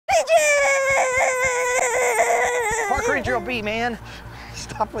Ranger LB, man.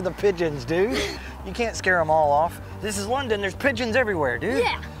 Stop with the pigeons, dude. You can't scare them all off. This is London, there's pigeons everywhere, dude.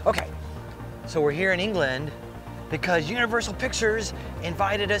 Yeah. Okay, so we're here in England because Universal Pictures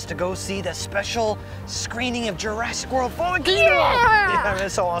invited us to go see the special screening of Jurassic World Fallen Kingdom. Yeah,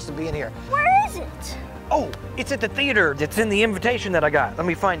 it's so awesome being here. Where is it? Oh, it's at the theater. It's in the invitation that I got. Let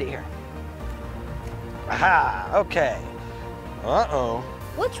me find it here. Aha, okay. Uh-oh.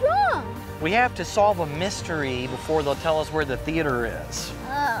 What's wrong? We have to solve a mystery before they'll tell us where the theater is.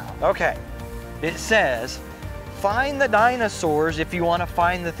 Oh. Okay, it says, find the dinosaurs if you want to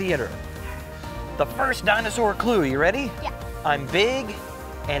find the theater. The first dinosaur clue, you ready? Yeah. I'm big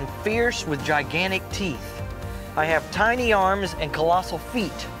and fierce with gigantic teeth. I have tiny arms and colossal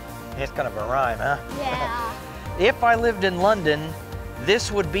feet. It's kind of a rhyme, huh? Yeah. If I lived in London,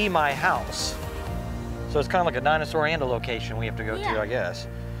 this would be my house. So it's kind of like a dinosaur and a location we have to go to, I guess.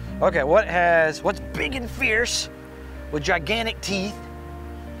 Okay, what's big and fierce with gigantic teeth,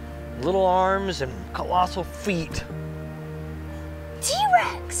 little arms and colossal feet?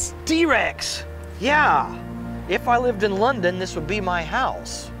 T-Rex. T-Rex, yeah. If I lived in London, this would be my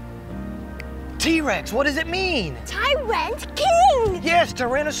house. T-Rex, what does it mean? Tyrant King. Yes,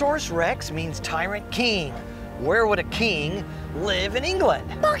 Tyrannosaurus Rex means tyrant king. Where would a king live in England?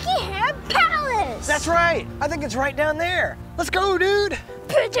 Buckingham Palace. That's right. I think it's right down there. Let's go, dude.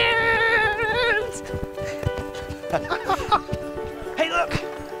 Pigeons. Hey, look.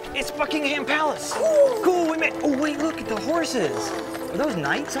 It's Buckingham Palace. Cool. Cool, we met. Oh, wait, look at the horses. Are those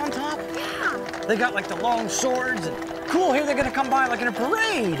knights on top? Yeah. They got like the long swords and cool, here they're gonna come by like in a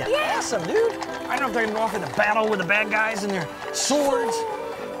parade. Yeah. Awesome, dude. I don't know if they're gonna go off into battle with the bad guys and their swords.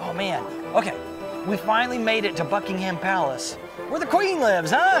 Oh man, okay. We finally made it to Buckingham Palace, where the Queen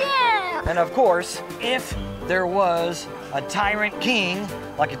lives, huh? Yeah. And of course, if there was a tyrant king,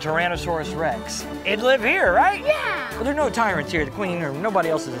 like a Tyrannosaurus Rex, it'd live here, right? Yeah. Well, there's no tyrants here. The Queen or nobody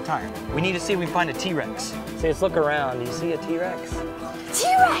else is a tyrant. We need to see if we can find a T-Rex. See, let's look around. Do you see a T-Rex?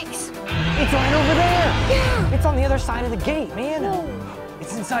 T-Rex. It's right over there. Yeah. It's on the other side of the gate, man. Whoa.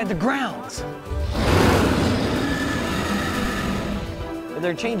 It's inside the grounds.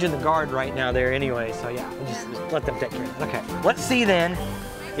 They're changing the guard right now there anyway, so yeah, we'll just let them take care of it. Okay, let's see then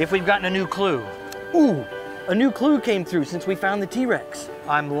if we've gotten a new clue. Ooh, a new clue came through since we found the T-Rex.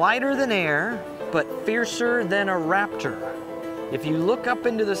 I'm lighter than air, but fiercer than a raptor. If you look up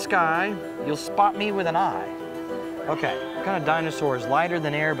into the sky, you'll spot me with an eye. Okay, what kind of dinosaur is lighter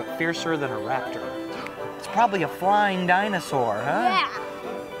than air, but fiercer than a raptor? It's probably a flying dinosaur, huh? Yeah.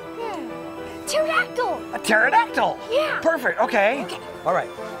 Pterodactyl. A pterodactyl. Yeah. Perfect, okay. All right,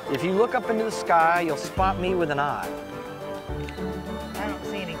 if you look up into the sky, you'll spot me with an eye. I don't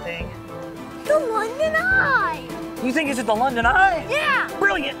see anything. The London Eye. You think it's at the London Eye? Yeah.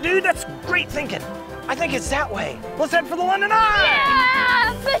 Brilliant, dude, that's great thinking. I think it's that way. Let's head for the London Eye.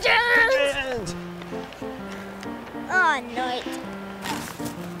 Yeah, pigeons. Pigeons. Oh, night.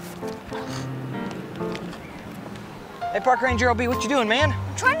 Hey, Park Ranger LB, what you doing, man?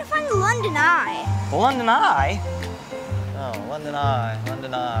 I'm trying to find the London Eye. The London Eye? Oh, London Eye,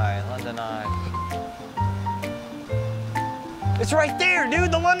 London Eye, London Eye. It's right there,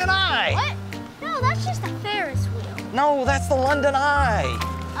 dude, the London Eye. What? No, that's just a Ferris wheel. No, that's the London Eye.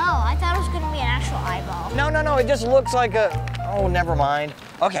 Oh, I thought it was going to be an actual eyeball. No, it just looks like a, oh, never mind.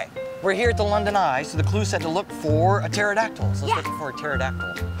 Okay, we're here at the London Eye, so the clue said to look for a pterodactyl. So let's look for a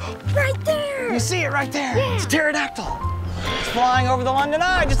pterodactyl. Right there. You see it right there? Yeah. It's a pterodactyl. It's flying over the London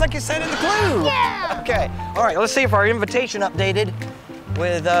Eye, just like you said in the clue. Yeah. Okay, all right, let's see if our invitation updated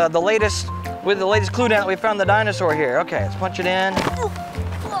with the latest clue now that we found the dinosaur here. Okay, let's punch it in.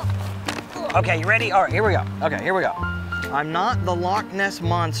 Okay, you ready? All right, here we go. Okay, here we go. I'm not the Loch Ness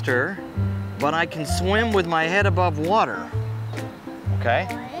Monster, but I can swim with my head above water. Okay?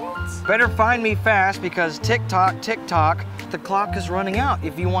 What? Better find me fast because tick-tock, tick-tock, the clock is running out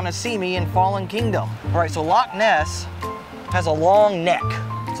if you want to see me in Fallen Kingdom. All right, so Loch Ness has a long neck.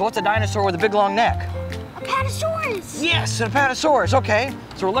 So what's a dinosaur with a big long neck? Apatosaurus. Yes, an Apatosaurus, okay.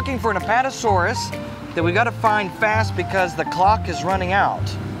 So we're looking for an Apatosaurus that we gotta find fast because the clock is running out.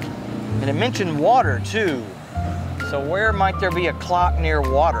 And it mentioned water too. So where might there be a clock near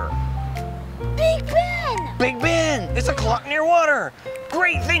water? Big Ben. Big Ben, it's a clock near water.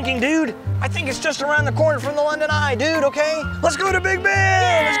 Great thinking, dude. I think it's just around the corner from the London Eye, dude, okay? Let's go to Big Ben.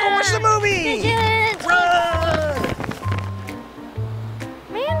 Yeah. Let's go watch the movie. Pigeons. Run.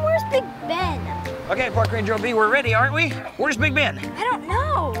 Man, where's Big Ben? Okay, Park Ranger B, we're ready, aren't we? Where's Big Ben? I don't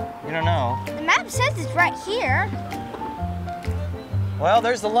know. You don't know? The map says it's right here. Well,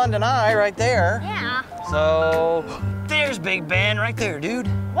 there's the London Eye right there. Yeah. So, there's Big Ben right there, dude.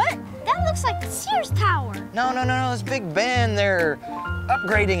 What? What? That looks like the Sears Tower. No, it's Big Ben. They're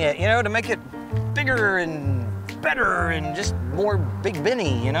upgrading it, you know, to make it bigger and better and just more Big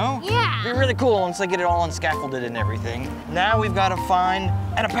Benny, you know? Yeah. It'd be really cool once they get it all unscaffolded and everything. Now we've got to find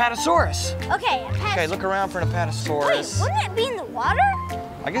an Apatosaurus. Okay, Okay, look around for an Apatosaurus. Wait, wouldn't it be in the water?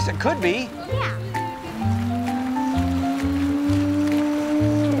 I guess it could be. Yeah.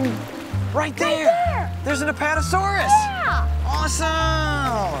 Right there. Right there. There's an Apatosaurus. Yeah.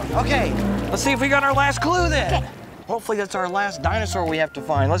 Awesome. Okay, let's see if we got our last clue then. Okay. Hopefully that's our last dinosaur we have to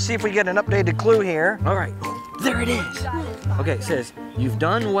find. Let's see if we get an updated clue here. All right, there it is. Okay, it says, you've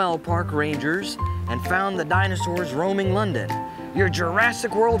done well, park rangers, and found the dinosaurs roaming London. Your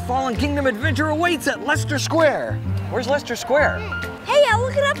Jurassic World Fallen Kingdom adventure awaits at Leicester Square. Where's Leicester Square? Hey, I'll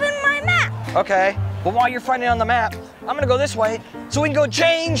look it up in my map. Okay, well while you're finding it on the map, I'm gonna go this way so we can go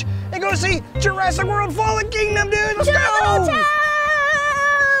change and go see Jurassic World Fallen Kingdom, dude. Let's go!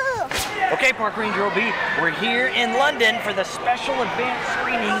 Okay, Park Ranger OB, we're here in London for the special advanced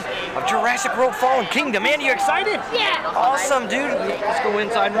screening of Jurassic World Fallen Kingdom. Man, you excited? Yeah. Awesome, dude. Let's go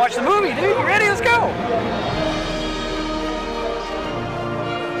inside and watch the movie, dude. You ready? Let's go.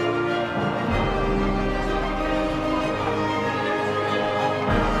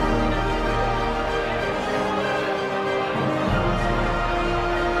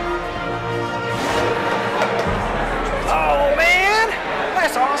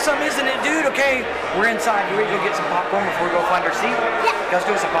 Awesome, isn't it, dude? Okay, we're inside. You ready to go get some popcorn before we go find our seat? Yeah. Let's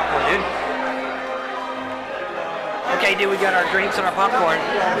do some popcorn, dude. Okay, dude, we got our drinks and our popcorn.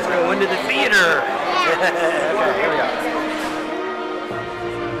 Let's go into the theater. Okay, here we go.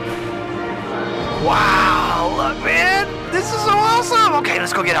 Wow, look, man. This is so awesome. Okay,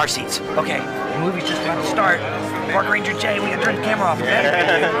 let's go get our seats. Okay, the movie's just about to start. Park Ranger Jay, we gotta turn the camera off,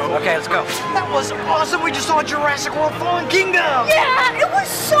 okay? Okay, let's go. That was awesome. We just saw Jurassic World Fallen Kingdom. Yeah, it was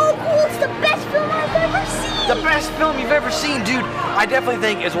so cool. It's the best film I've ever seen. The best film you've ever seen, dude. I definitely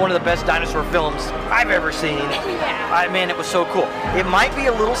think it's one of the best dinosaur films I've ever seen. Yeah. Man, it was so cool. It might be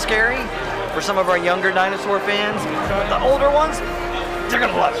a little scary for some of our younger dinosaur fans, but the older ones, they're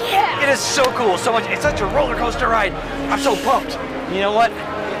gonna love it. Yeah. It is so cool, so much. It's such a roller coaster ride. I'm so pumped. You know what?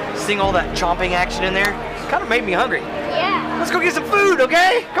 Seeing all that chomping action in there kind of made me hungry. Yeah. Let's go get some food,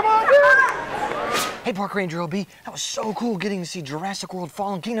 okay? Come on, dude. Hey, Park Ranger OB, that was so cool getting to see Jurassic World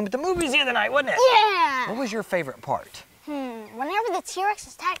Fallen Kingdom at the movies the other night, wasn't it? Yeah. What was your favorite part? Whenever the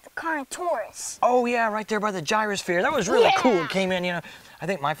T-Rex attacked the Carnotaurus. Oh yeah, right there by the gyrosphere. That was really cool. Yeah. It came in, you know. I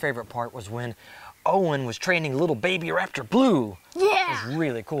think my favorite part was when Owen was training little baby Raptor Blue. Yeah. It was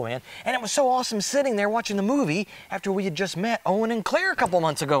really cool, man. And it was so awesome sitting there watching the movie after we had just met Owen and Claire a couple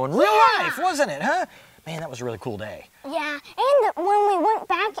months ago in real life, wasn't it, huh? Man, that was a really cool day. Yeah, and when we went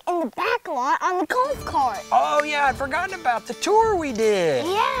back in the back lot on the golf cart. Oh yeah, I'd forgotten about the tour we did.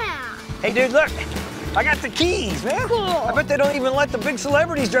 Yeah. Hey dude, look, I got the keys, man. Cool. I bet they don't even let the big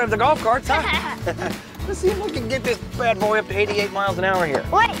celebrities drive the golf carts, huh? Let's see if we can get this bad boy up to 88 miles an hour here.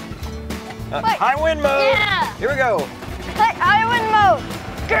 Wait. High wind mode. Yeah. Here we go. Hey, I win mode.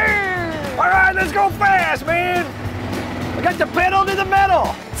 Grrr. All right, let's go fast, man. I got the pedal to the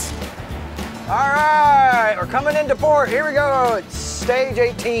metal. All right, we're coming into port. Here we go. It's stage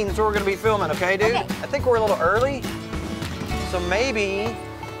 18. That's where we're gonna be filming, okay, dude? Okay. I think we're a little early, so maybe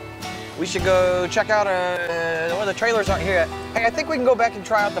we should go check out well, the trailers aren't here yet. Hey, I think we can go back and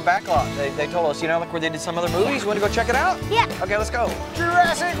try out the back lot. They told us, you know, like where they did some other movies. You want to go check it out? Yeah. Okay, let's go.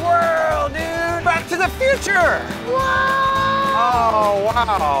 Jurassic World, dude. Back to the future. Whoa. Oh,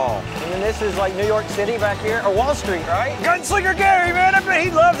 wow. And then this is like New York City back here, or Wall Street, right? Gunslinger Gary, man, I bet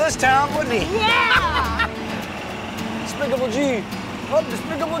he'd love this town, wouldn't he? Yeah. Despicable G. Oh,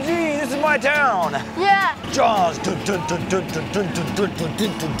 Despicable G, this is my town. Yeah. Jaws. Dun, dun, dun, dun, dun, dun, dun, dun,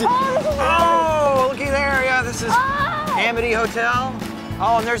 dun, dun, dun. Oh, looky there. Yeah, this is Amity Hotel.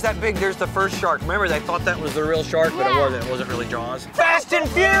 Oh, and there's the first shark. Remember, they thought that was the real shark, but it wasn't. It wasn't really Jaws. Fast and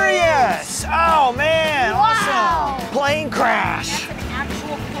Furious. Oh, man, Wow. awesome. Plane crash. That's an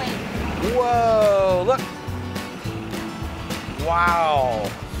actual plane. Whoa, look. Wow.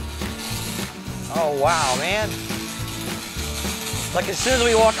 Oh, wow, man. Like as soon as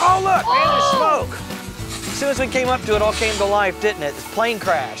we walk, oh look, man, there's smoke. As soon as we came up to it, all came to life, didn't it? This plane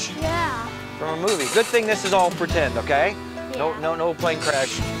crash Yeah. from a movie. Good thing this is all pretend, okay? Yeah. No plane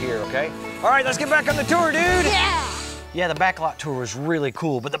crash here, okay? All right, let's get back on the tour, dude. Yeah. Yeah, the backlot tour was really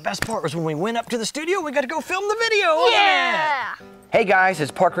cool, but the best part was when we went up to the studio, we got to go film the video, wasn't Yeah. it? Hey guys,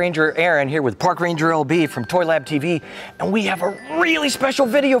 it's Park Ranger Aaron here with Park Ranger LB from ToyLabTV, and we have a really special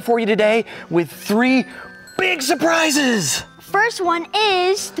video for you today with 3 big surprises. first one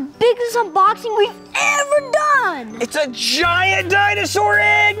is the biggest unboxing we've ever done. It's a giant dinosaur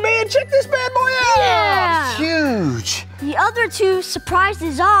egg, man. Check this bad boy out. Yeah. Huge. The other two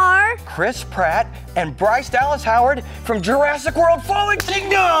surprises are Chris Pratt and Bryce Dallas Howard from Jurassic World Fallen Kingdom.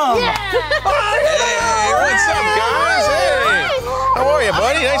 Yeah. Hey, what's up, guys? Hey, how are you,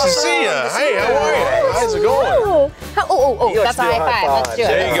 buddy? Nice to see you. Hey, how are you? How's it going? That's a high five. Let's do it.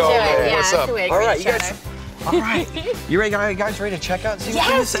 There you go. Let's do it. Hey, Yeah, what's that's up? the way to All greet right, each you guys. other. All right. You guys ready to check out and see what's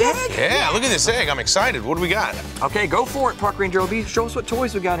in this egg? Yeah, look at this egg. I'm excited. What do we got? Okay, go for it, Park Ranger OB. Show us what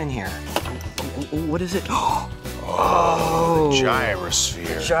toys we got in here. What is it? Oh,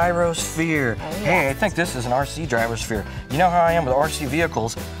 Gyrosphere. Gyrosphere. Hey, I think this is an RC gyrosphere. You know how I am with RC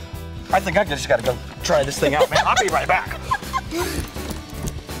vehicles. I think I just gotta go try this thing out, man. I'll be right back.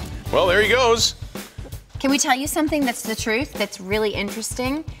 Well, there he goes. Can we tell you something that's the truth, that's really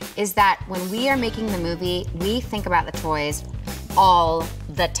interesting, is that when we are making the movie, we think about the toys all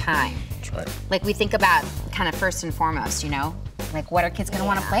the time. That's right. Like we think about kind of first and foremost, you know? Like what are kids gonna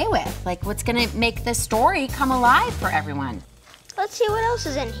wanna play with? Like what's gonna make the story come alive for everyone? Let's see what else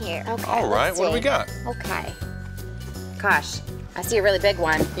is in here. Okay, All right, let's what do we see. got? Okay. Gosh, I see a really big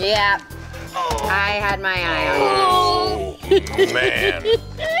one. Yeah. I had my eye on Oh, man.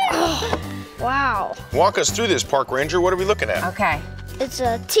 Wow. Walk us through this, Park Ranger. What are we looking it. at? Okay. It's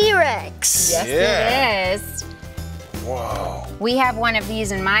a T-Rex. Yes, Yeah. it is. Whoa. We have one of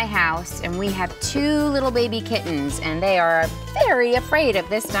these in my house, and we have 2 little baby kittens, and they are very afraid of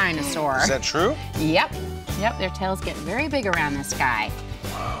this dinosaur. Is that true? Yep. Yep, their tails get very big around this guy.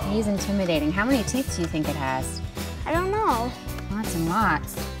 He's intimidating. How many teeth do you think it has? I don't know. Lots and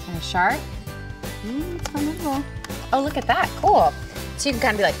lots. And a shark? It's wonderful. Oh, look at that. Cool. So you can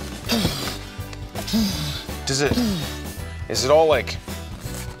kind of be like, Is it all like,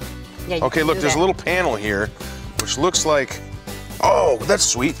 yeah. you okay, can look, do there's that. a little panel here, which looks like, oh, that's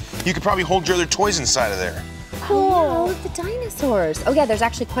sweet. You could probably hold your other toys inside of there. Oh, look at the dinosaurs. Oh yeah, there's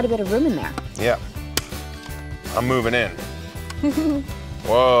actually quite a bit of room in there. Yeah. I'm moving in.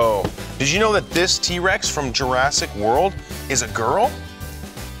 Whoa. Did you know that this T-Rex from Jurassic World is a girl?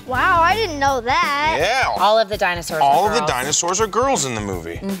 Wow, I didn't know that. Yeah. All of the dinosaurs All are of the girls. dinosaurs are girls in the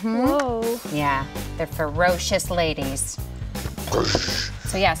movie. Whoa. Yeah, they're ferocious ladies.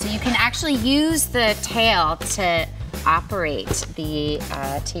 So yeah, so you can actually use the tail to operate the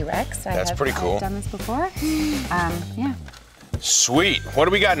T-Rex. That's pretty cool. I've done this before. Yeah. Sweet. What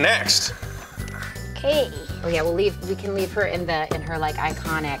do we got next? Okay. Oh yeah, we can leave her in her like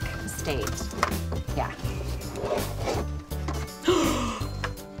iconic state. Yeah.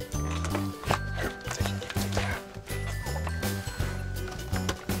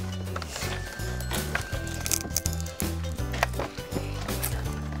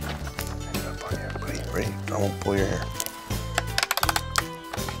 Ready? I won't pull your hair.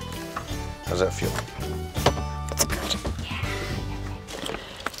 How's that feel?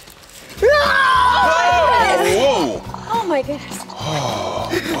 Whoa! Oh my goodness.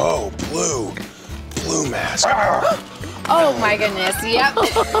 Oh, blue mask. Oh my goodness. Yep.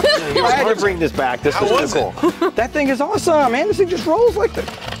 I had to bring this back. This How is was cool. That thing is awesome, man. This thing just rolls like the.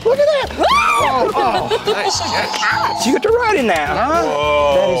 Look at that! Oh, Nice catch. so you get to ride in that, huh?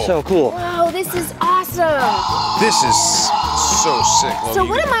 Whoa. That is so cool. Wow, this is awesome. This is so sick. So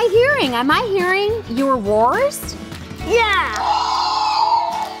what am I hearing? Am I hearing your roars? Yeah.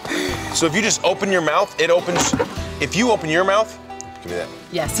 So if you just open your mouth, it opens. If you open your mouth, give me that.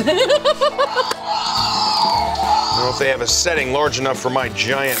 Yes. I don't know if they have a setting large enough for my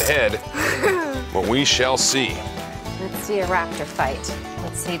giant head, but we shall see. Let's see a raptor fight.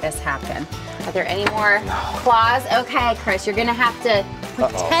 Let's see this happen. Are there any more claws? Okay, Chris, you're gonna have to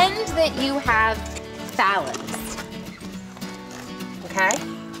pretend that you have phalanx. Okay?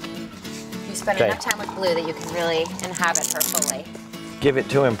 You spend Okay. enough time with Blue that you can really inhabit her fully. Give it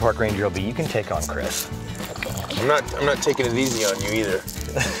to him, Park Ranger OB. You can take on Chris. I'm not taking it easy on you either.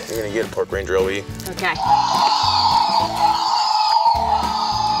 You're gonna get it, Park Ranger LB. Okay.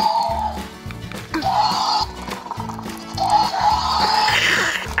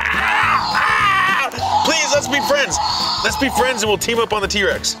 Please, let's be friends. Let's be friends and we'll team up on the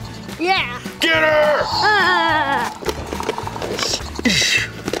T-Rex. Yeah. Get her!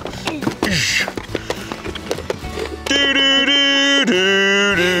 Do do do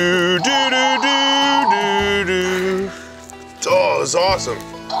do do do do do do. Oh, that's awesome.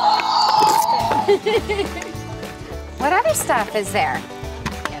 What other stuff is there?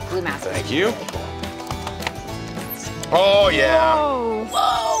 Yeah, blue mask. Thank you. Oh yeah.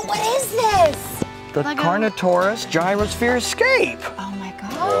 Whoa, what is this? The Carnotaurus Gyrosphere Escape. Oh my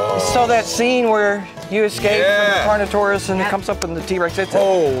God. So that scene where You escape from the Carnotaurus and it comes up in the T-Rex.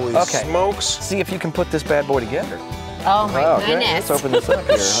 Holy smokes. See if you can put this bad boy together. Oh my goodness. Okay. Let's open this up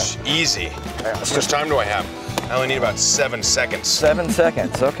here. Easy. How much time do I have? I only need about 7 seconds. 7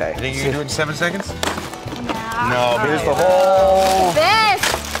 seconds, okay. You think you can do it in 7 seconds? No. Here's the whole... This!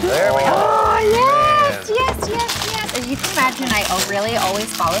 There we go. Oh, yes, yes, yes, yes. As you can imagine, I really always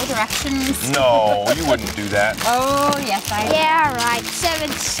follow directions. No, you wouldn't do that. Oh, yes, I do. Yeah, right. 7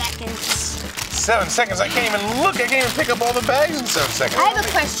 seconds. 7 seconds? I can't even look. I can't even pick up all the bags in 7 seconds. I have a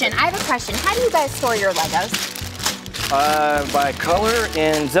question. How do you guys store your Legos? By color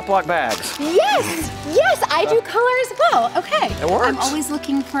in Ziploc bags. Yes, yes, I do color as well. Okay. It works. I'm always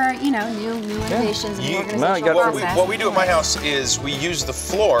looking for, you know, new innovations and organizational process. What we do at my house is we use the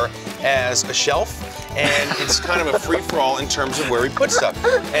floor as a shelf, and it's kind of a free-for-all in terms of where we put stuff.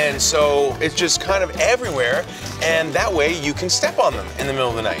 And so it's just kind of everywhere, and that way you can step on them in the middle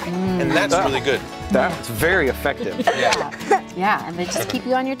of the night. And that's really good. That's very effective. Yeah, and they just keep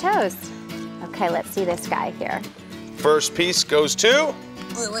you on your toes. Okay, let's see this guy here. First piece goes to...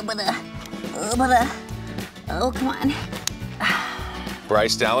 Oh, come on.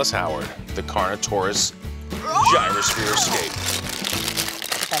 Bryce Dallas Howard, the Carnotaurus Gyrosphere Escape.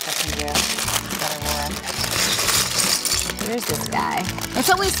 Here's this guy.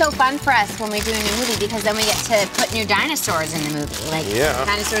 It's always so fun for us when we do a new movie because then we get to put new dinosaurs in the movie. Like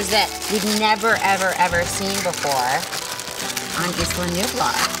dinosaurs that we've never, ever, ever seen before on Gisela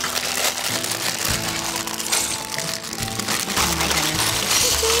Nublar.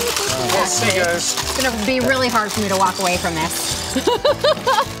 Let's see, guys. It's gonna be really hard for me to walk away from this.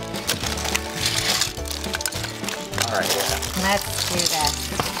 All right. Let's do this.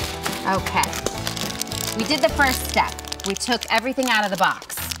 Okay. We did the first step. We took everything out of the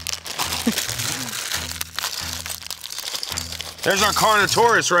box. There's our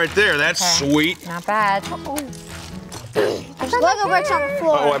Carnotaurus right there. That's sweet. Not bad. There's Lego bricks on the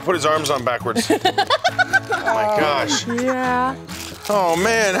floor. Oh, I put his arms on backwards. Oh my gosh. Yeah. Oh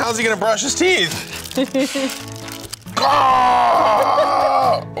man, how's he gonna brush his teeth?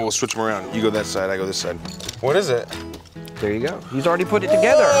 Oh, we'll switch them around. You go that side, I go this side. What is it? There you go. He's already put it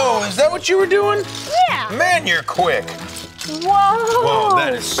together. Oh, is that what you were doing? Yeah. Man, you're quick. Whoa. Whoa,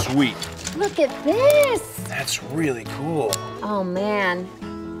 that is sweet. Look at this. That's really cool. Oh man.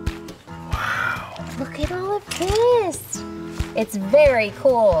 Wow. Look at all of this. It's very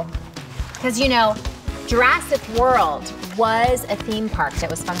cool. Because you know, Jurassic World was a theme park that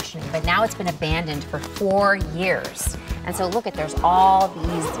was functioning, but now it's been abandoned for 4 years. And so look at, there's all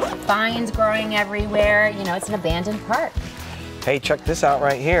these vines growing everywhere. You know, it's an abandoned park. Hey, check this out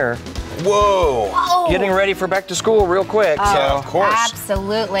right here. Whoa. Whoa. Getting ready for back to school real quick. Yeah, of course.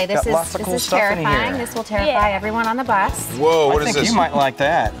 Absolutely. This is terrifying. This will terrify everyone on the bus. Whoa, what I is think this? you might like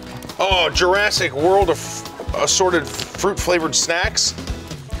that. Oh, Jurassic World of assorted fruit-flavored snacks?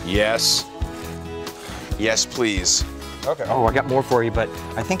 Yes. Yes, please. Okay. Oh, I got more for you, but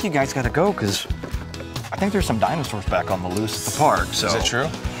I think you guys got to go because I think there's some dinosaurs back on the loose at the park. So. Is that true?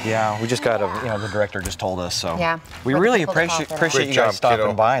 Yeah, we just got to, you know, the director just told us, so. Yeah. We really appreciate you guys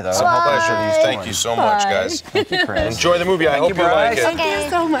stopping by, though. It's a pleasure. Thank you so much, guys. Thank you, Chris. Enjoy the movie. I hope you like it. Thank you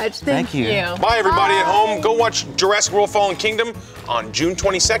so much. Thank you. Bye, everybody at home. Go watch Jurassic World Fallen Kingdom on June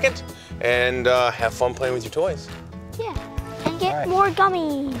 22nd and have fun playing with your toys. Yeah. And get more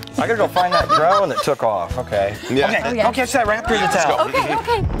gummies. I gotta go find that drone that took off. Okay. Yeah. Okay, Oh, yeah. go catch that raptor that's out.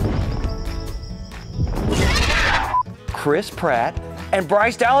 Okay. Chris Pratt and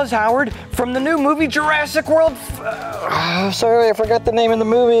Bryce Dallas Howard from the new movie Jurassic World. Sorry, I forgot the name of the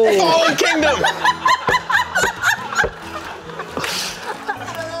movie. Fallen Kingdom!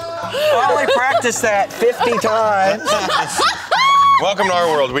 I only practiced that 50 times. Welcome to our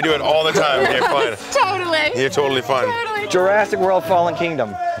world. We do it all the time. You're fine. Totally. You're totally fine. Jurassic World Fallen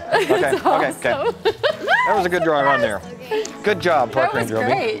Kingdom. Okay, okay. That was a good drawing on there. Good job, Park Ranger. That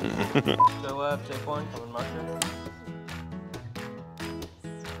was great. So, take one, come and marker.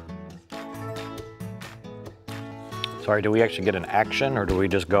 Sorry, do we actually get an action or do we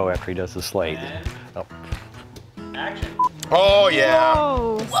just go after he does the slate? Oh. Action. Oh, yeah.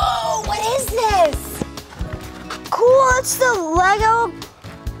 Whoa. Whoa, what is this? Cool, it's the Lego.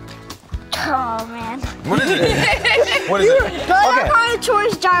 Oh, man. What is it? What is it? Lego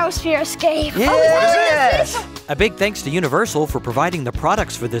Carnotaurus Gyrosphere Escape. Yes! A big thanks to Universal for providing the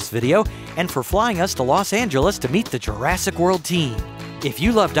products for this video and for flying us to Los Angeles to meet the Jurassic World team. If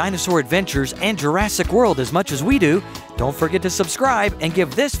you love dinosaur adventures and Jurassic World as much as we do, don't forget to subscribe and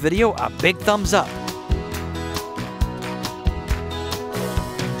give this video a big thumbs up.